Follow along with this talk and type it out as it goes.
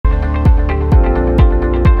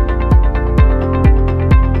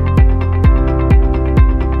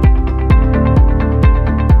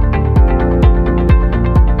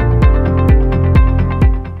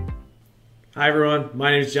Hi everyone,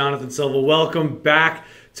 my name is Jonathan Silva. Welcome back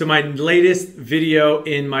to my latest video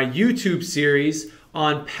in my YouTube series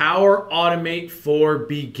on Power Automate for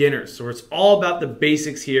beginners. So it's all about the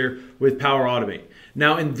basics here with Power Automate.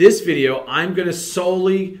 Now in this video, I'm going to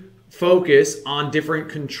solely focus on different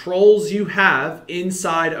controls you have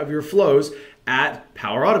inside of your flows at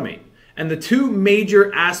Power Automate. And the two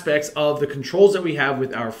major aspects of the controls that we have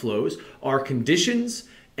with our flows are conditions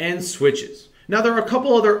and switches. Now there are a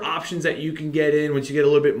couple other options that you can get in once you get a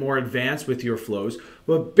little bit more advanced with your flows,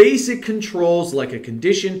 but basic controls like a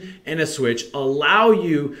condition and a switch allow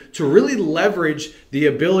you to really leverage the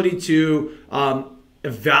ability to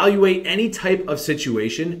evaluate any type of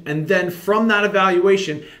situation, and then from that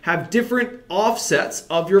evaluation have different offsets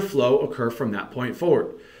of your flow occur from that point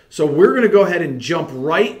forward. So we're going to go ahead and jump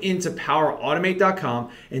right into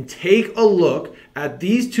powerautomate.com and take a look at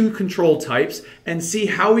these two control types and see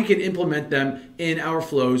how we can implement them in our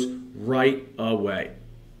flows right away.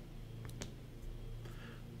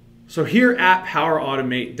 So here at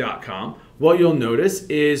powerautomate.com, what you'll notice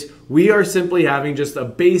is we are simply having just a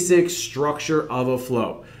basic structure of a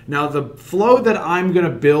flow. Now the flow that I'm going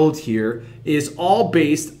to build here is all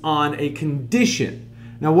based on a condition.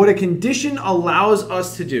 Now what a condition allows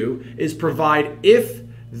us to do is provide if,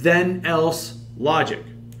 then, else logic.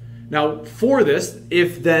 Now for this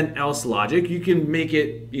if, then, else logic, you can make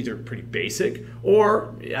it either pretty basic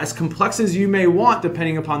or as complex as you may want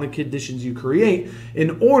depending upon the conditions you create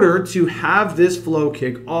in order to have this flow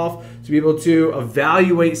kick off, to be able to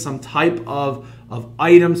evaluate some type of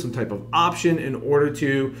item, some type of option in order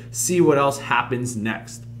to see what else happens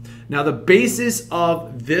next. Now the basis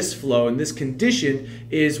of this flow and this condition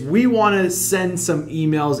is we want to send some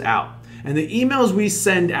emails out. And the emails we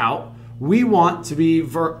send out, we want to be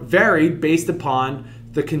varied based upon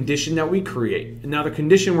the condition that we create. And now the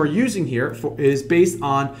condition we're using here is based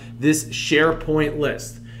on this SharePoint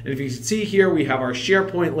list. And if you can see here, we have our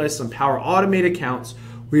SharePoint list, some Power Automate accounts.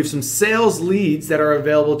 We have some sales leads that are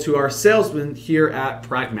available to our salesmen here at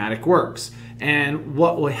Pragmatic Works. And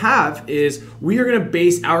what we have is we are going to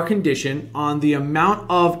base our condition on the amount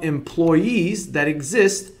of employees that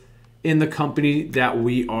exist in the company that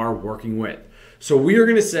we are working with. So we are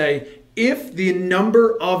going to say if the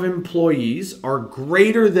number of employees are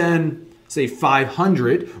greater than, say,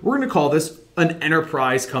 500, we're going to call this an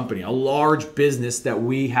enterprise company, a large business that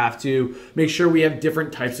we have to make sure we have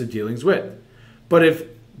different types of dealings with. But if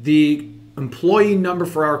the employee number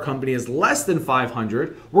for our company is less than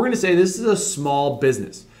 500, we're going to say this is a small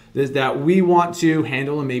business that we want to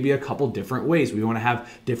handle in maybe a couple different ways. We want to have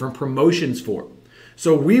different promotions for.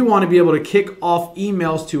 So we want to be able to kick off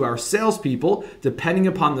emails to our salespeople depending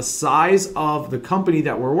upon the size of the company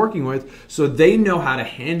that we're working with, so they know how to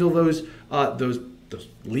handle those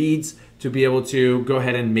leads to be able to go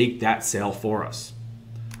ahead and make that sale for us.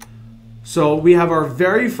 So we have our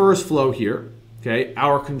very first flow here. Okay,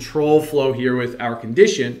 our control flow here with our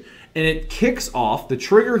condition, and it kicks off, the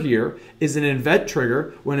trigger here is an event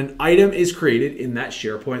trigger when an item is created in that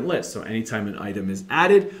SharePoint list. So anytime an item is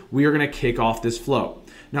added, we are going to kick off this flow.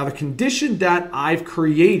 Now the condition that I've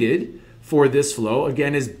created for this flow,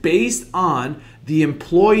 again, is based on the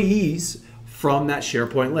employees from that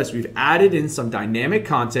SharePoint list. We've added in some dynamic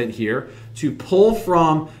content here to pull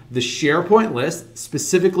from the SharePoint list,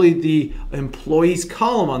 specifically the employees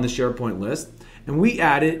column on the SharePoint list. And we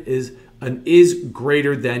added is an is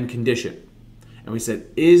greater than condition. And we said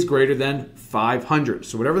is greater than 500.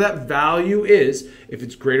 So whatever that value is, if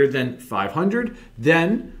it's greater than 500,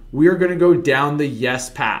 then we are going to go down the yes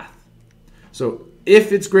path. So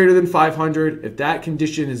if it's greater than 500, if that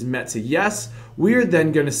condition is met to yes, we are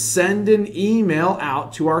then going to send an email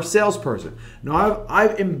out to our salesperson. Now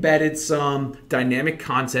I've embedded some dynamic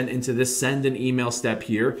content into this send an email step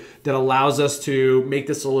here that allows us to make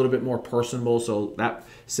this a little bit more personable so that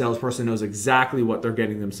salesperson knows exactly what they're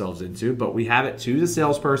getting themselves into. But we have it to the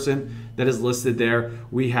salesperson that is listed there.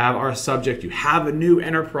 We have our subject, you have a new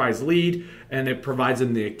enterprise lead, and it provides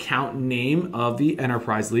them the account name of the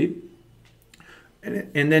enterprise lead.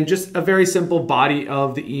 And then just a very simple body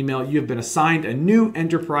of the email. You have been assigned a new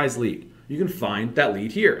enterprise lead. You can find that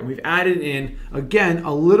lead here. And we've added in, again,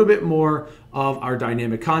 a little bit more of our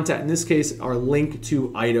dynamic content. In this case, our link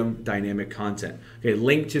to item dynamic content. Okay,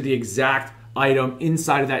 link to the exact item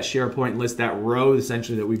inside of that SharePoint list, that row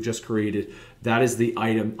essentially that we've just created. That is the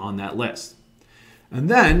item on that list. And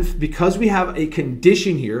then because we have a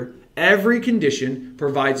condition here, every condition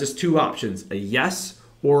provides us two options, a yes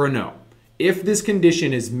or a no. If this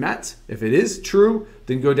condition is met, if it is true,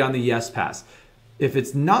 then go down the yes path. If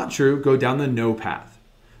it's not true, go down the no path.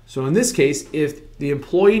 So in this case, if the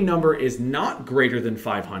employee number is not greater than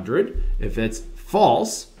 500, if it's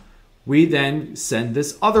false, we then send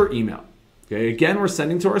this other email. Okay, again, we're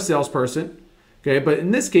sending to our salesperson. Okay, but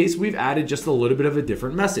in this case, we've added just a little bit of a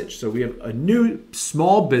different message. So we have a new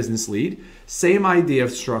small business lead, same idea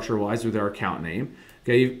of structure-wise with our account name.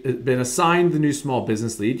 Okay, you've been assigned the new small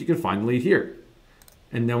business lead. You can find the lead here.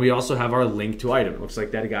 And then we also have our link to item. It looks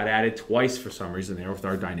like that got added twice for some reason there with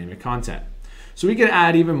our dynamic content. So we can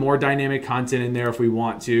add even more dynamic content in there if we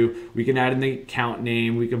want to. We can add in the account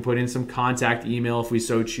name. We can put in some contact email if we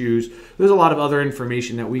so choose. There's a lot of other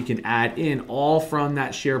information that we can add in, all from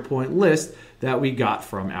that SharePoint list that we got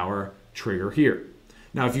from our trigger here.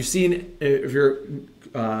 Now, if you're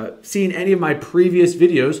seeing any of my previous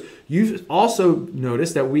videos, you've also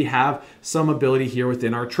noticed that we have some ability here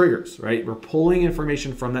within our triggers, right? We're pulling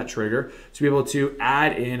information from that trigger to be able to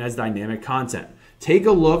add in as dynamic content. Take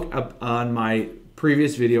a look on my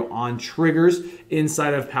previous video on triggers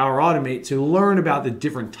inside of Power Automate to learn about the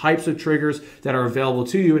different types of triggers that are available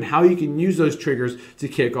to you and how you can use those triggers to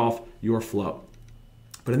kick off your flow.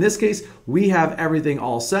 But in this case, we have everything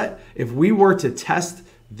all set. If we were to test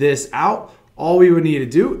this out, all we would need to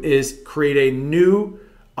do is create a new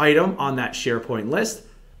item on that SharePoint list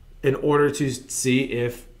in order to see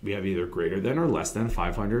if we have either greater than or less than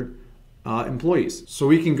 500 employees. So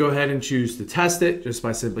we can go ahead and choose to test it just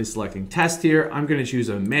by simply selecting test here. I'm going to choose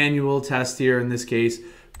a manual test here in this case.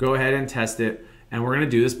 Go ahead and test it. And we're going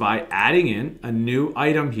to do this by adding in a new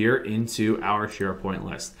item here into our SharePoint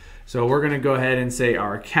list. So we're going to go ahead and say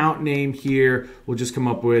our account name here. We'll just come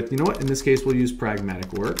up with, you know what, in this case, we'll use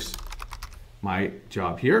Pragmatic Works. My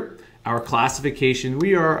job here. Our classification,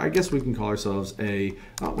 we are, I guess we can call ourselves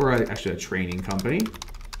we're actually a training company.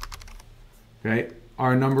 Okay.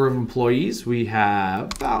 Our number of employees, we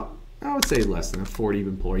have about, I would say less than 40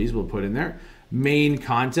 employees we'll put in there. Main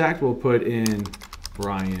contact, we'll put in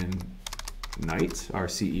Brian Knight, our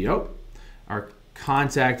CEO. Our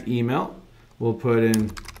contact email, we'll put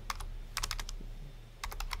in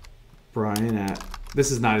Brian at, this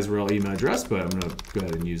is not his real email address, but I'm going to go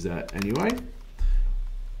ahead and use that anyway.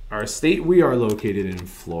 Our state, we are located in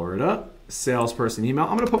Florida. Salesperson email,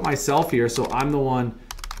 I'm going to put myself here so I'm the one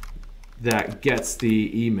that gets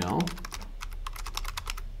the email.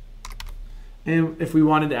 And if we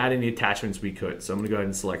wanted to add any attachments, we could. So I'm going to go ahead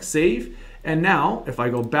and select save. And now if I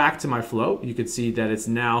go back to my flow, you can see that it's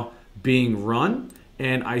now being run,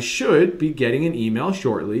 and I should be getting an email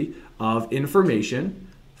shortly of information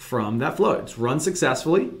from that flow. It's run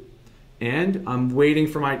successfully, and I'm waiting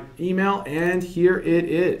for my email, and here it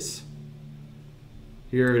is.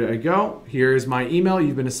 Here I go. Here's my email.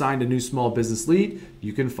 You've been assigned a new small business lead.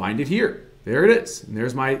 You can find it here. There it is. And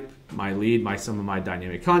there's my lead, some of my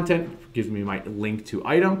dynamic content. Gives me my link to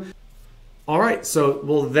item. All right, so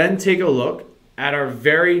we'll then take a look at our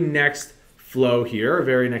very next flow here, our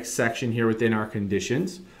very next section here within our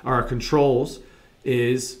conditions, our controls,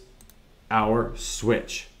 is our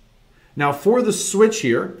switch. Now for the switch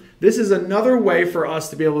here, this is another way for us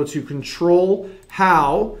to be able to control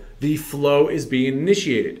how the flow is being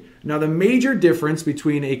initiated. Now the major difference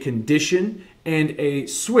between a condition and a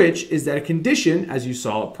switch is that a condition, as you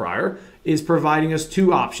saw it prior, is providing us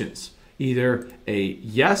two options, either a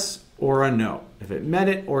yes or a no, if it met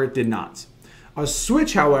it or it did not. A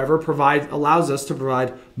switch, however, allows us to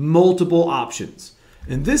provide multiple options.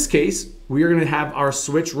 In this case, we are going to have our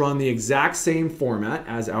switch run the exact same format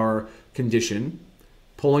as our condition,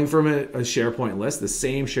 pulling from a SharePoint list, the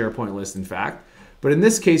same SharePoint list, in fact. But in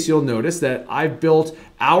this case, you'll notice that I've built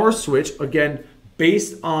our switch, again,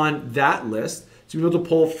 based on that list to be able to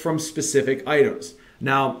pull from specific items.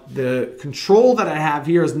 Now, the control that I have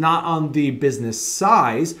here is not on the business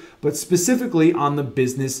size, but specifically on the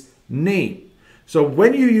business name. So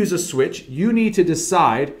when you use a switch, you need to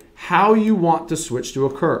decide how you want the switch to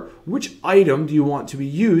occur. Which item do you want to be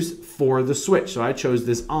used for the switch? So I chose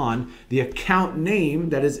this on the account name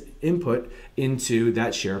that is input into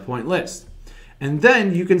that SharePoint list. And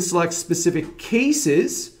then you can select specific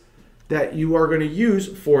cases that you are going to use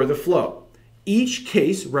for the flow. Each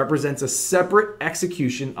case represents a separate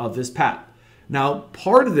execution of this path. Now,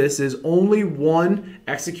 part of this is only one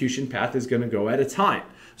execution path is going to go at a time.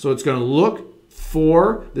 So it's going to look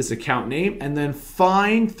for this account name and then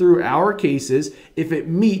find through our cases if it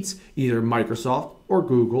meets either Microsoft or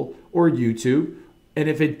Google or YouTube. And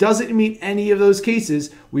if it doesn't meet any of those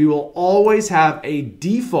cases, we will always have a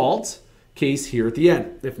default case here at the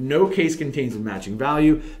end. If no case contains a matching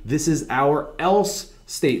value, this is our else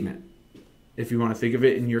statement. If you want to think of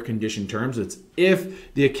it in your condition terms, it's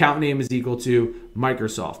if the account name is equal to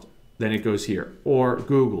Microsoft, then it goes here, or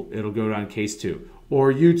Google, it'll go down case 2,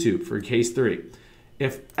 or YouTube for case 3.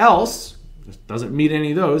 If else, it doesn't meet any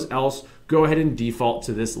of those, else go ahead and default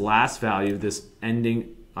to this last value, this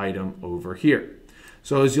ending item over here.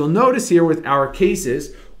 So as you'll notice here with our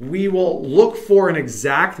cases, we will look for an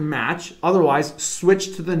exact match, otherwise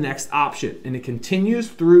switch to the next option. And it continues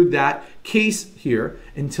through that case here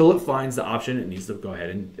until it finds the option it needs to go ahead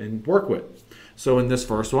and work with. So in this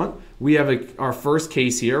first one, we have our first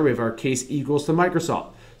case here. We have our case equals to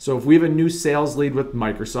Microsoft. So if we have a new sales lead with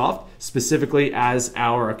Microsoft, specifically as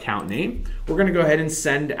our account name, we're going to go ahead and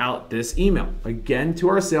send out this email. Again, to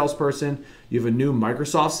our salesperson, you have a new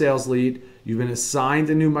Microsoft sales lead. You've been assigned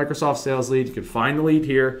a new Microsoft sales lead. You can find the lead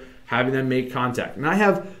here, having them make contact. And I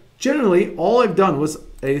have generally, all I've done was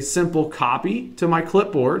a simple copy to my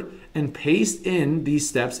clipboard and paste in these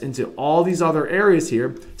steps into all these other areas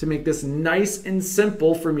here to make this nice and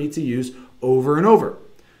simple for me to use over and over.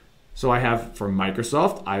 So I have for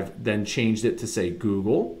Microsoft, I've then changed it to say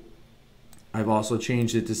Google. I've also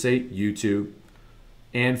changed it to say YouTube.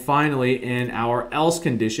 And finally, in our else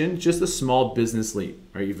condition, just a small business lead.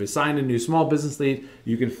 Right? You've assigned a new small business lead,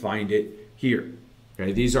 you can find it here.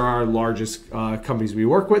 Okay, these are our largest companies we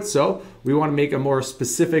work with, so we want to make a more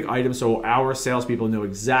specific item so our salespeople know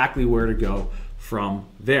exactly where to go from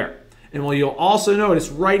there. And what you'll also notice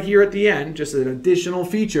right here at the end, just an additional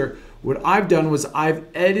feature, what I've done was I've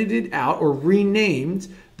edited out or renamed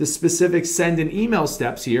the specific send and email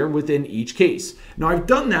steps here within each case. Now I've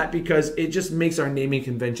done that because it just makes our naming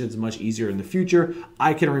conventions much easier in the future.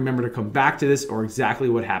 I can remember to come back to this or exactly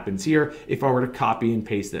what happens here if I were to copy and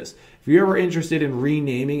paste this. If you're ever interested in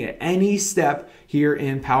renaming at any step here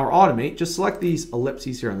in Power Automate, just select these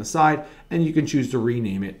ellipses here on the side and you can choose to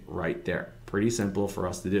rename it right there. Pretty simple for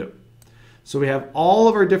us to do. So we have all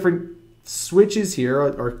of our different switches here,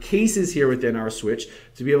 or cases here within our switch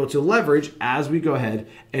to be able to leverage as we go ahead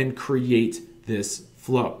and create this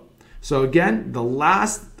flow. So again, the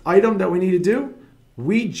last item that we need to do,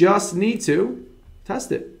 we just need to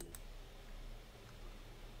test it.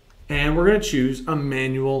 And we're going to choose a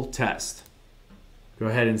manual test. Go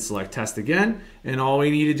ahead and select test again. And all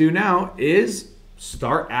we need to do now is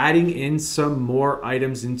start adding in some more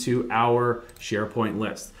items into our SharePoint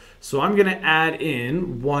list. So I'm going to add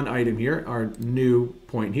in one item here, our new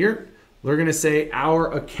point here. We're going to say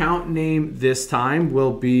our account name this time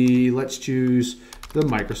will be, let's choose the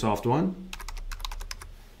Microsoft one.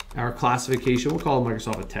 Our classification, we'll call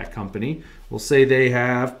Microsoft a tech company. We'll say they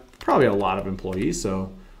have probably a lot of employees,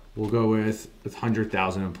 so we'll go with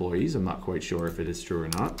 100,000 employees. I'm not quite sure if it is true or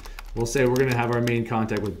not. We'll say we're going to have our main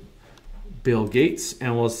contact with Bill Gates,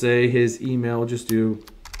 and we'll say his email, we'll just do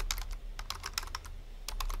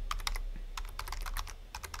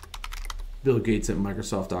Bill Gates at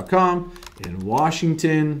Microsoft.com in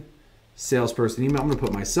Washington, salesperson email. I'm going to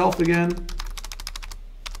put myself again.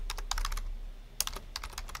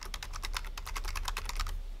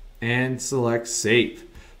 And select save.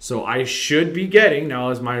 So I should be getting, now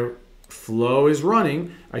as my flow is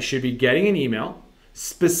running, I should be getting an email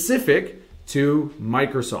specific to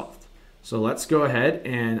Microsoft. So let's go ahead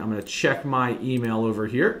and I'm going to check my email over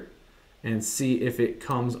here and see if it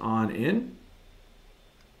comes on in.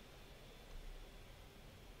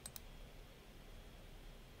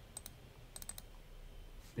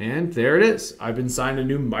 And there it is. I've been signed a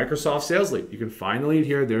new Microsoft sales lead. You can find the lead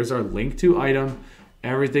here. There's our link to item.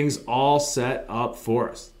 Everything's all set up for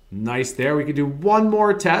us. Nice there. We can do one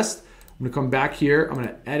more test. I'm going to come back here. I'm going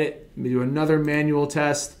to edit, do another manual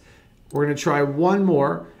test. We're going to try one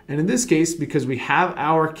more. And in this case, because we have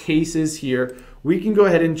our cases here, we can go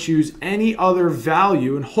ahead and choose any other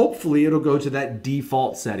value and hopefully it'll go to that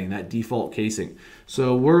default setting, that default casing.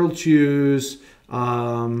 So we'll choose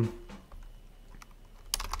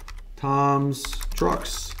Tom's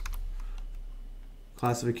Trucks,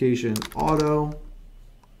 classification auto,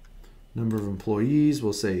 number of employees,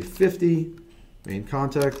 we'll say 50, main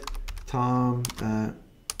contact, Tom at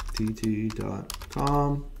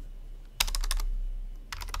tt.com,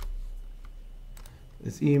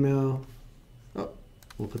 his email, oh,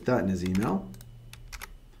 we'll put that in his email,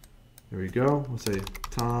 there we go, we'll say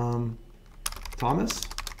Thomas,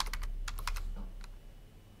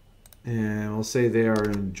 and we'll say they are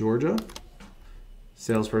in Georgia.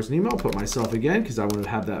 Salesperson email, put myself again because I want to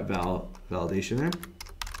have that validation there.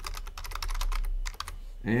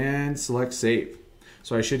 And select save.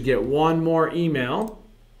 So I should get one more email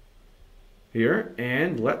here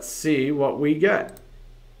and let's see what we get.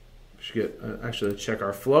 We should get, actually let's check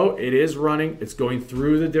our flow. It is running, it's going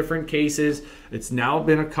through the different cases. It's now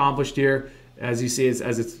been accomplished here. As you see,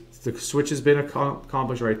 the switch has been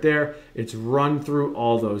accomplished right there. It's run through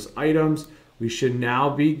all those items. We should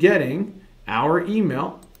now be getting our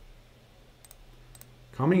email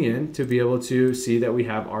coming in to be able to see that we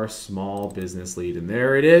have our small business lead. And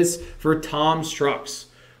there it is for Tom's Trucks.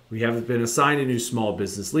 We have been assigned a new small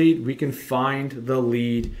business lead. We can find the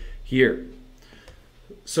lead here.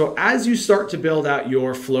 So as you start to build out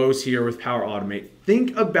your flows here with Power Automate,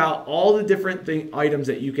 think about all the different items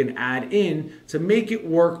that you can add in to make it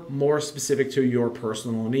work more specific to your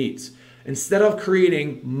personal needs. Instead of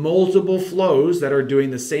creating multiple flows that are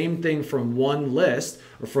doing the same thing from one list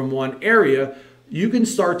or from one area, you can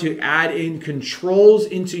start to add in controls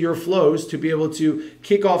into your flows to be able to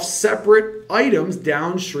kick off separate items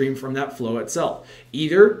downstream from that flow itself.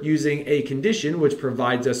 Either using a condition, which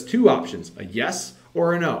provides us two options, a yes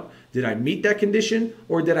or a no. Did I meet that condition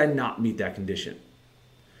or did I not meet that condition?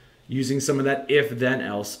 Using some of that if then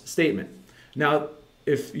else statement. Now,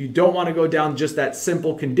 if you don't want to go down just that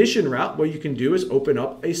simple condition route, what you can do is open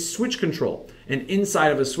up a switch control. And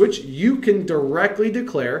inside of a switch, you can directly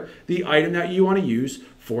declare the item that you want to use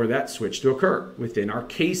for that switch to occur within our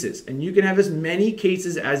cases. And you can have as many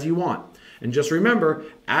cases as you want. And just remember,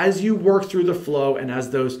 as you work through the flow and as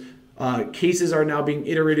those cases are now being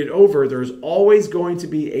iterated over, there's always going to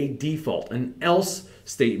be a default, an else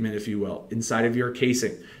statement, if you will, inside of your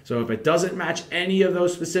casing. So if it doesn't match any of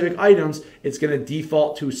those specific items, it's going to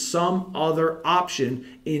default to some other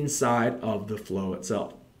option inside of the flow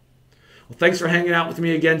itself. Well, thanks for hanging out with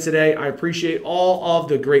me again today. I appreciate all of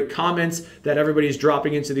the great comments that everybody's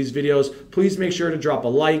dropping into these videos. Please make sure to drop a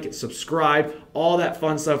like, subscribe, all that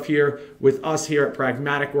fun stuff here with us here at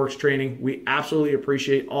Pragmatic Works Training. We absolutely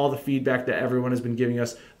appreciate all the feedback that everyone has been giving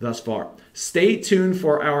us thus far. Stay tuned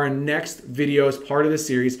for our next video as part of the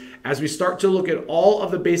series as we start to look at all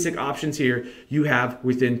of the basic options here you have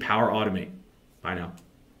within Power Automate. Bye now.